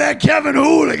hanging out with that Kevin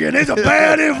Hooligan. He's a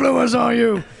bad influence on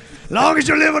you. As long as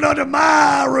you're living under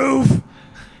my roof.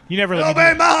 You never let me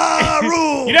Obey my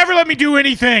rules. You never let me do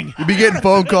anything. You'll be getting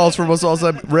phone calls from us all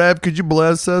the time. Rev, could you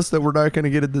bless us that we're not gonna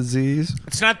get a disease?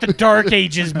 It's not the Dark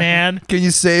Ages, man. Can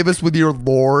you save us with your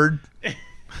Lord?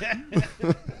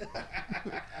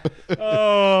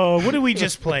 Oh, what did we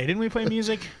just play? Didn't we play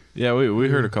music? Yeah, we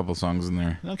heard a couple songs in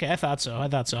there. Okay, I thought so.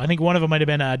 I think one of them might have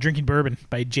been Drinking Bourbon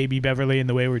by J.B. Beverly and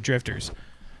the Wayward Drifters.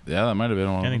 Yeah, that might have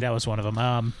been one. I think that was one of them.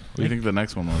 What do you think the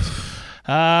next one was?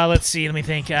 Let's see. Let me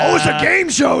think. Oh, it's a game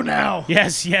show now.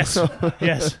 Yes.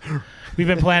 We've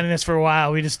been planning this for a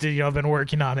while. We just been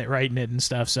working on it, writing it and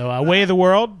stuff. So, Way of the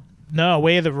World? No,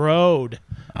 Way of the Road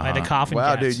by the Coffin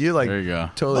Wow, Cats. dude, you There you go.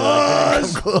 totally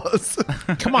come close.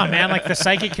 Come on, man. Like the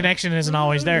psychic connection isn't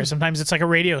always there. Sometimes it's like a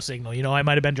radio signal. I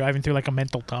might have been driving through like a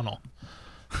mental tunnel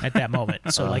at that moment.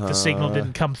 So like the signal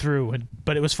didn't come through,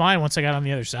 but it was fine once I got on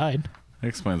the other side. That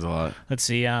explains a lot. Let's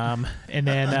see. And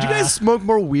then Did you guys smoke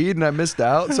more weed and I missed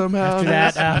out somehow? after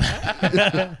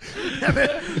that,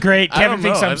 great. I Kevin don't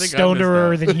thinks know. I I'm think I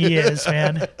stoneder missed than he is,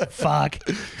 man. Fuck.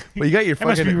 Well, you got your I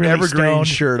must be fucking really evergreen stoned.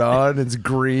 shirt on. It's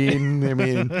green. I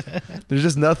mean, there's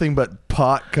just nothing but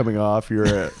pot coming off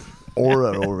your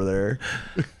aura over there.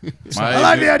 I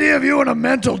like the idea of you in a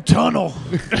mental tunnel.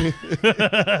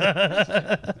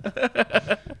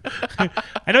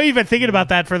 I know you've been thinking about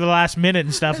that for the last minute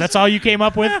and stuff. That's all you came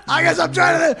up with? I guess I'm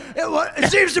trying to. It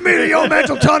seems to me that your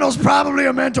mental tunnel's probably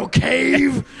a mental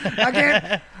cave.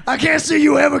 I can't see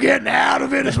you ever getting out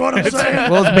of it. Is what I'm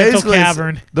saying. Well, it's mental basically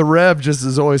cavern. the Rev just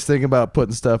is always thinking about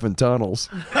putting stuff in tunnels.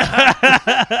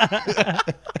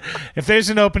 If there's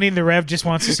an opening, the Rev just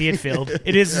wants to see it filled.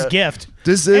 It is his gift.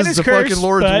 This And is his the curse, fucking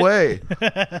Lord's but- way.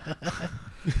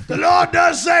 The Lord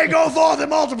does say, "Go forth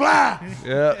and multiply."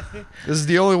 Yeah, this is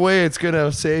the only way it's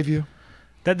gonna save you.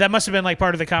 That must have been like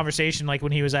part of the conversation, like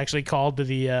when he was actually called to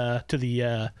the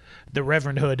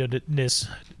Reverend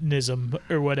Hoodism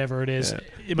or whatever it is.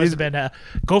 It must have been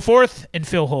go forth and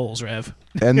fill holes, Rev.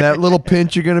 And that little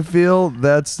pinch you're gonna feel,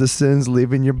 that's the sins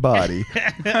leaving your body.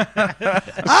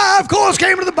 I, of course,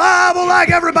 came to the Bible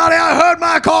like everybody. I heard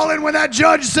my calling when that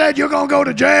judge said you're gonna go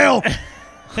to jail.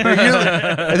 And then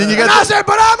you And I got said,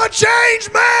 but I'm a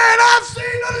changed man. I've seen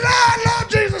the light. Lord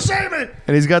Jesus, save me.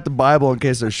 and he's got the Bible in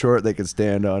case they're short, they can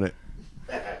stand on it.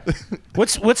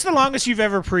 What's the longest you've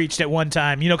ever preached at one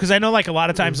time? Because I know like a lot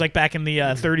of times, like back in the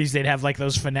 30s, they'd have like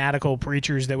those fanatical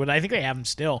preachers that would, I think they have them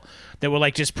still, that would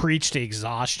like just preach to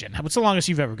exhaustion. What's the longest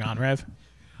you've ever gone, Rev?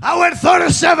 I went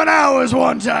 37 hours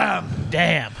one time.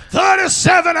 Damn.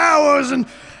 37 hours and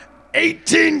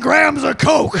 18 grams of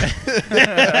coke.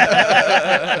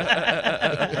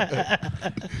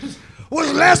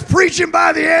 Was less preaching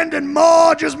by the end and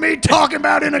more just me talking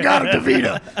about Inagata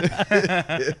Davida.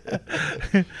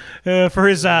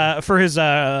 For his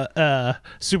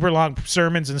super long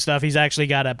sermons and stuff, he's actually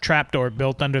got a trapdoor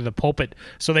built under the pulpit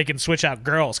so they can switch out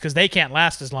girls because they can't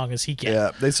last as long as he can.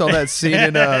 Yeah, they saw that scene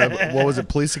in what was it,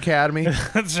 Police Academy?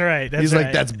 That's right. He's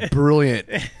like, that's brilliant.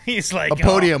 He's like a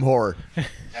podium whore.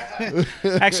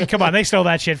 Actually, come on, they stole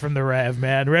that shit from the Rev,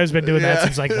 man. Rev's been doing that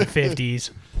since like the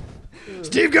 50s.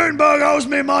 Steve Gutenberg owes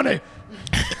me money.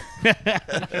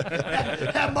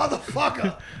 That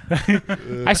motherfucker.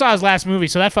 I saw his last movie,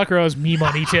 so that fucker owes me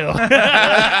money too. I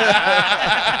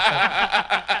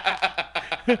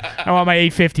want my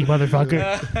 $850,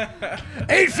 motherfucker.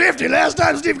 $850. Last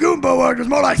time Steve Gutenberg worked was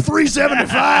more like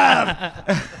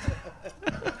 $375.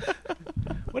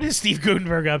 What is Steve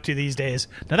Gutenberg up to these days?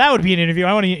 Now that would be an interview.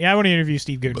 I want to interview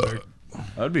Steve Gutenberg.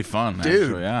 That'd be fun, dude.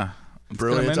 Actually, yeah,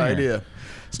 Brilliant idea.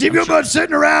 Steve Gutenberg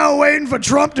sitting around waiting for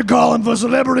Trump to call him for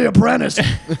Celebrity Apprentice. Or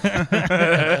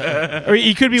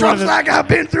he could be Trump's one of the. like, I've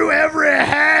been through every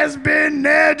has-been,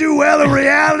 ne'er-do-well,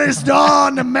 reality star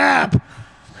on the map.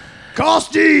 Call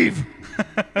Steve.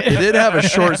 It did have a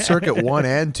short circuit 1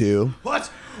 and 2. What's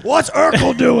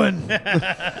Urkel doing?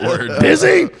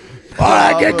 Busy? All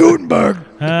right, get Gutenberg.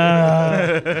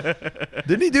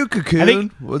 Didn't he do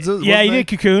Cocoon? Yeah, he did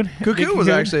Cocoon. Cocoon was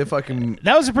actually a fucking...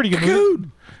 That was a pretty good movie.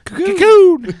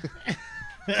 Cocoon.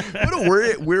 What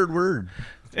a weird word.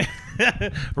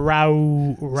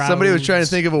 Somebody was trying to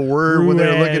think of a word when they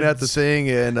were looking at the thing,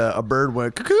 and a bird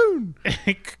went, cocoon.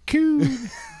 Cocoon.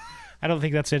 I don't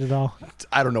think that's it at all.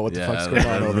 I don't know what the fuck's going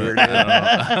on over here.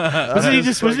 Wasn't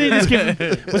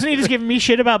he just giving me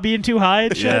shit about being too high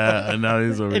and shit? Yeah, and now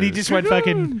he's over and he here. just went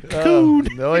fucking cocoon.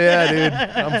 Oh yeah, dude.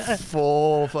 I'm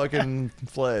full fucking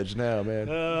fledged now,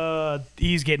 man.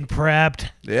 He's getting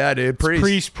prepped. Yeah, dude.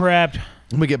 Priest prepped.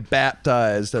 I'm gonna get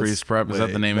baptized. Priest prep. Is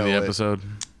that the name of the episode?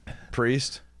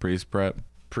 Priest prep.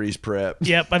 Priest prep.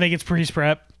 Yep, I think it's priest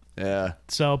prep. Yeah.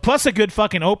 So plus a good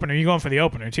fucking opener. You're going for the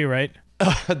opener too, right?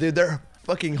 Dude, they're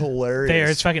fucking hilarious.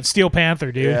 It's fucking Steel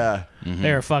Panther, dude. Yeah.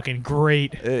 They're fucking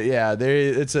great. Yeah,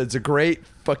 it's a great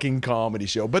fucking comedy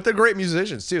show, but they're great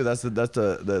musicians too. That's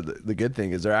the good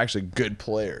thing is they're actually good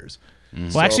players.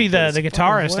 Well, actually, the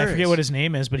guitarist, I forget what his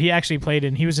name is, but he actually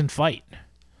he was in Fight.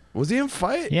 Was he in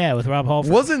Fight? Yeah, with Rob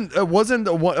Halford. Wasn't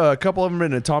a couple of them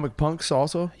in Atomic Punks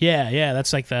also? Yeah,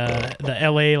 that's like the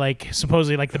LA, like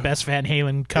supposedly like the best Van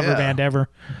Halen cover band ever.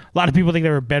 A lot of people think they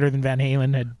were better than Van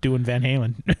Halen at doing Van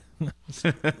Halen.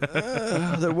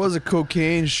 There was a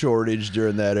cocaine shortage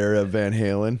during that era of Van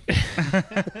Halen.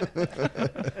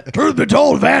 Truth be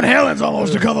told, Van Halen's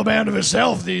almost a cover band of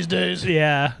himself these days.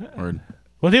 Yeah.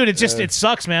 Well, dude, it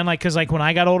sucks, man. Like, cause like when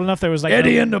I got old enough, there was like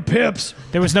Eddie and the Pips.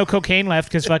 There was no cocaine left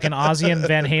because fucking Ozzy and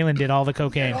Van Halen did all the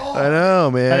cocaine. I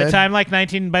know, man. By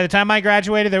the time I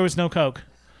graduated, there was no coke.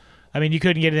 I mean, you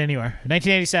couldn't get it anywhere.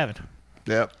 1987.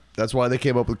 Yep, that's why they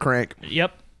came up with Crank.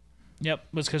 Yep.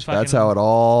 Was because fucking. That's how it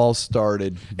all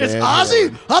started. It's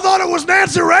Ozzy. I thought it was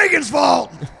Nancy Reagan's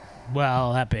fault.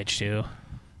 Well, that bitch too.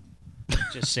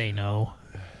 Just say no.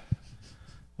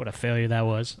 What a failure that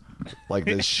was. Like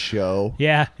this show.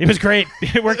 Yeah, it was great.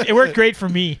 It worked great for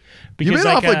me. Because, You've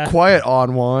been awfully quiet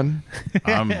on one.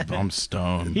 I'm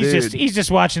stoned. He's just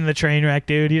watching the train wreck,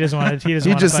 dude. He doesn't want to. He's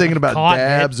just thinking about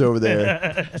dabs over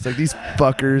there. It's like these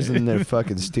fuckers and their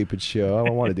fucking stupid show. I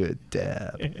don't want to do a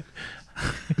dab.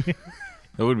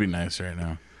 That would be nice right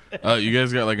now. You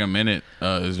guys got like a minute.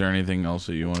 Is there anything else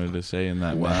that you wanted to say in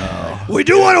that? Wow. We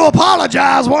do want to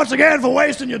apologize once again for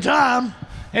wasting your time.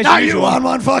 Not you,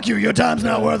 on fuck you. Your time's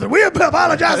not worth it. We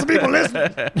apologize to people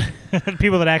listening.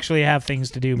 People that actually have things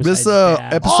to do. This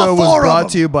episode was brought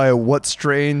to you by what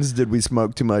strains did we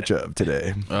smoke too much of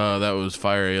today? That was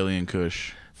Fire Alien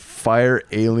Kush. Fire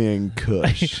Alien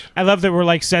Kush. I love that we're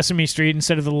like Sesame Street.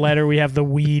 Instead of the letter, we have the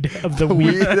weed of the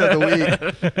weed. Weed of the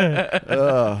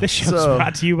weed. This show's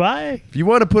brought to you by. If you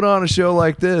want to put on a show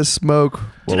like this, smoke.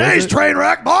 Today's train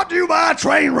wreck brought to you by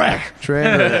Train Wreck. Train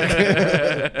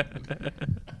wreck.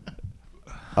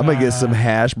 I'm going to get some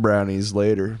hash brownies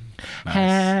later. Nice.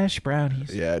 Hash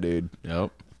brownies. Yeah, dude. Yep.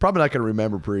 Probably not going to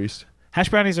remember Priest. Hash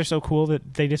brownies are so cool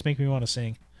that they just make me want to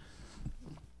sing.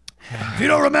 If you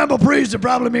don't remember Priest, it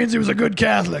probably means he was a good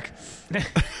Catholic.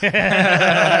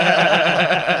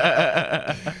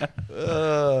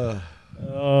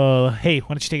 hey, why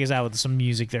don't you take us out with some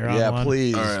music there? Yeah, on one?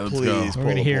 please. All right, let's please. go. We're pull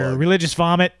gonna the hear plug. "Religious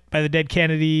Vomit" by the Dead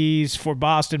Kennedys, "For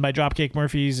Boston" by Dropkick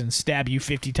Murphys, and "Stab You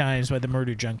 50 Times" by the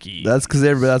Murder Junkie. That's because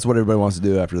that's what everybody wants to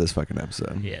do after this fucking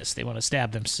episode. Yes, they want to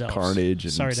stab themselves. Carnage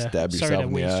and sorry to, stab sorry yourself to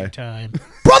in the waste eye. your time.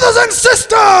 Brothers and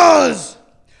sisters,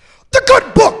 the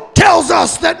good book tells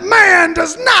us that man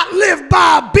does not live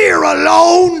by beer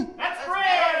alone. That's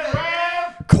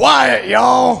right, Quiet,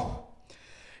 y'all.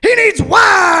 He needs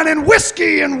wine and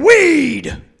whiskey and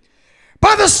weed.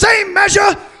 By the same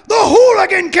measure, the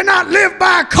hooligan cannot live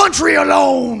by country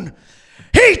alone.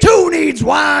 He too needs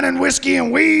wine and whiskey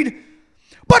and weed.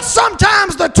 But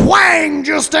sometimes the twang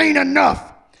just ain't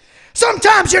enough.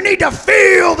 Sometimes you need to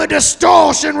feel the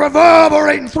distortion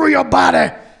reverberating through your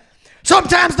body.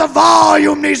 Sometimes the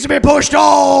volume needs to be pushed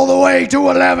all the way to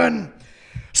 11.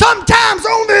 Sometimes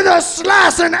only the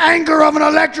slicing anger of an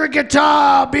electric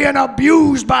guitar being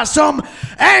abused by some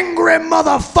angry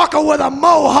motherfucker with a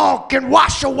mohawk can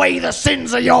wash away the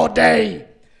sins of your day.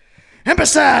 And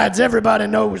besides, everybody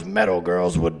knows metal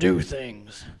girls would do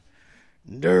things.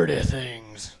 Dirty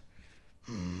things.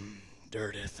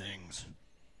 Dirty things.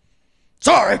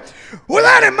 Sorry. With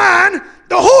that in mind,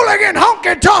 the Hooligan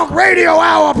Honky Tonk Radio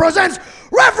Hour presents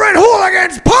Reverend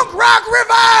Hooligan's Punk Rock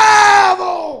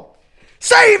Revival!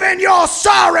 Saving your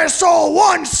sorry soul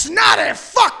one snotty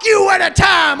fuck you at a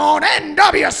time on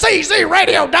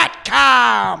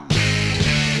NWCZRadio.com.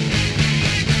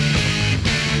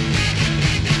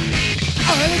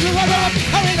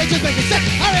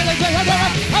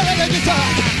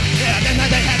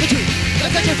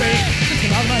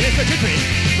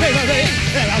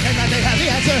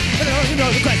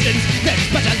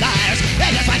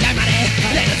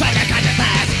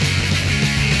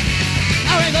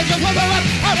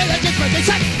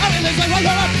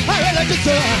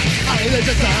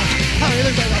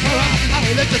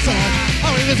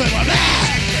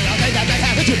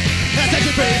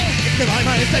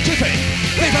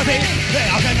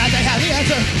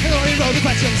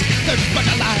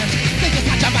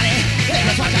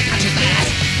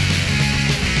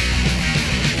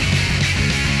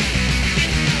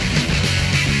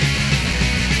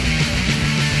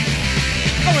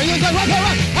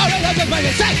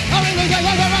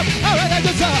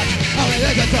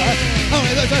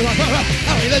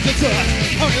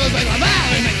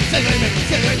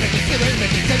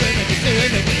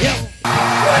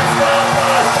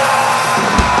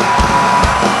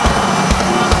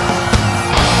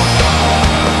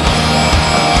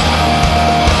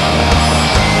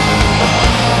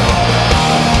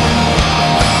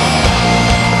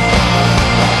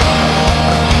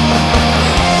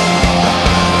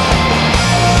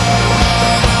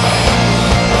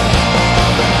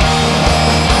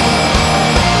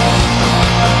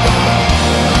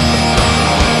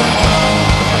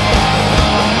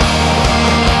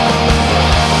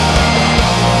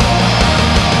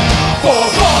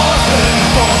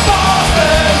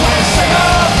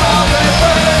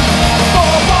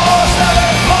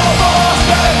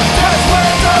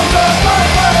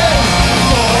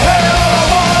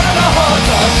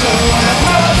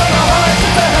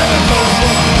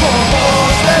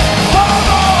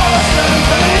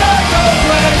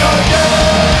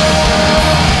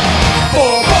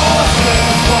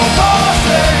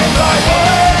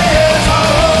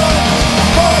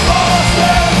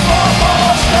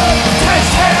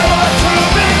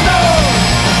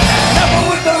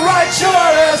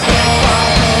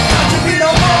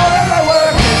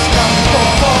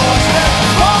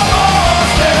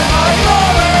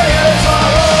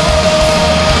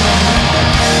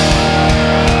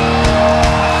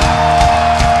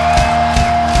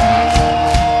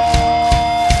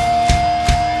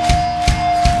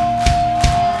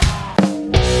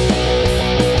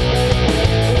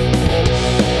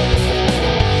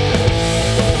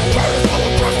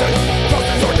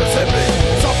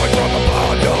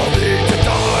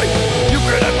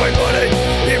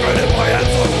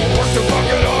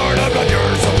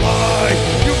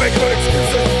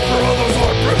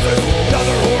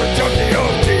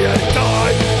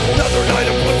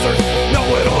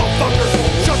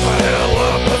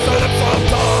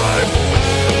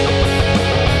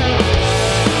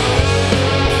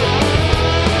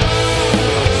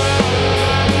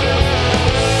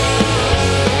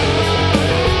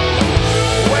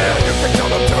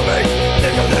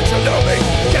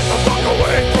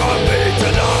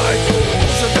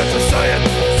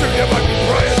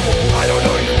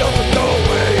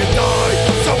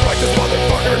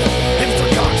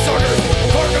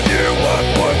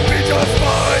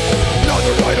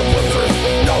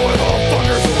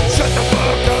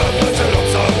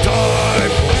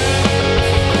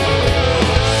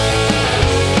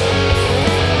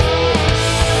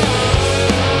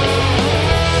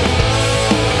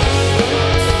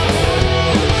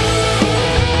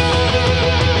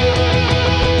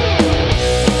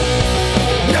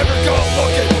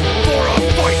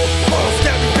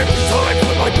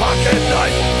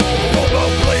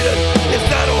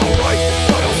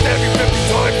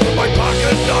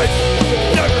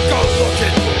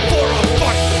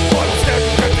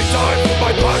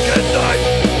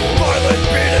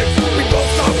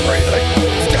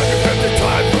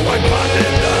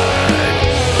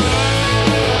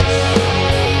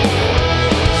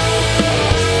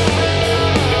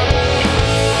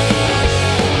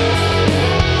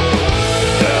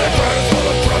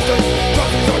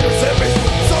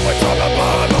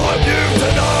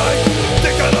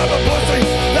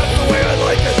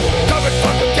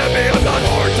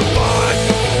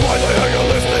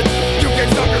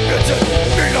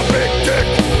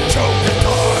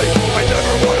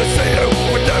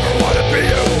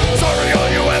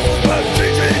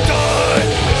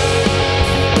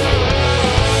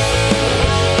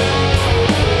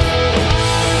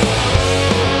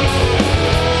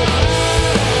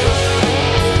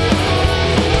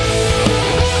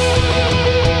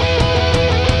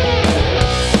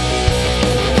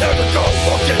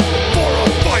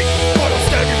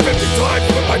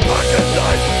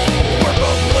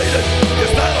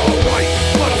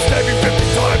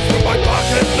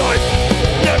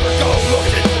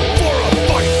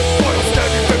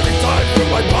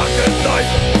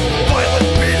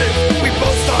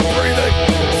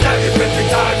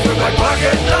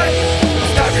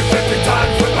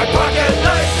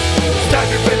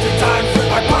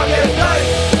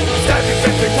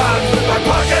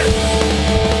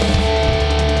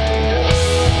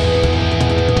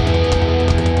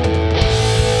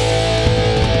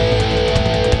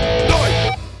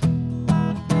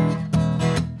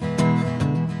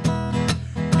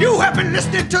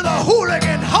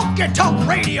 Honky Tonk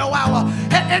Radio Hour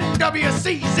at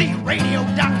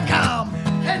nwczradio.com.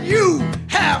 And you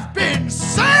have been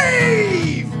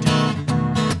saved.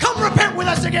 Come repent with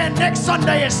us again next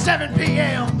Sunday at 7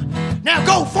 p.m. Now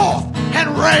go forth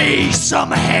and raise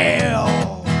some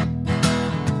hell.